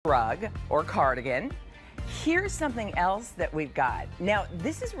rug or cardigan. Here's something else that we've got. Now,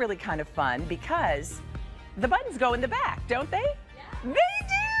 this is really kind of fun because the buttons go in the back, don't they? Yeah. They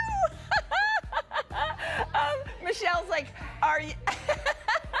do! Michelle's like, are you...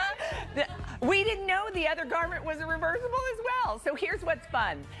 We didn't know the other garment was reversible as well. So here's what's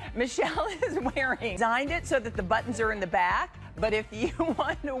fun. Michelle is designed it so that the buttons are in the back, but if you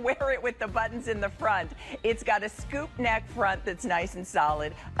want to wear it with the buttons in the front, it's got a scoop neck front that's nice and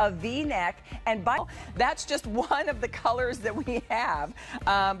solid, a V-neck, and that's just one of the colors that we have.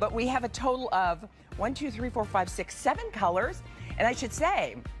 But we have a total of 7 colors. And I should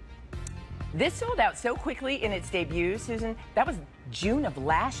say, this sold out so quickly in its debut, Susan. That was June of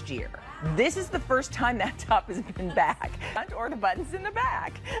last year. This is the first time that top has been back, or the buttons in the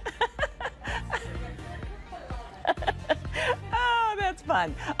back. Oh, that's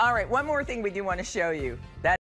fun. All right, one more thing we do want to show you.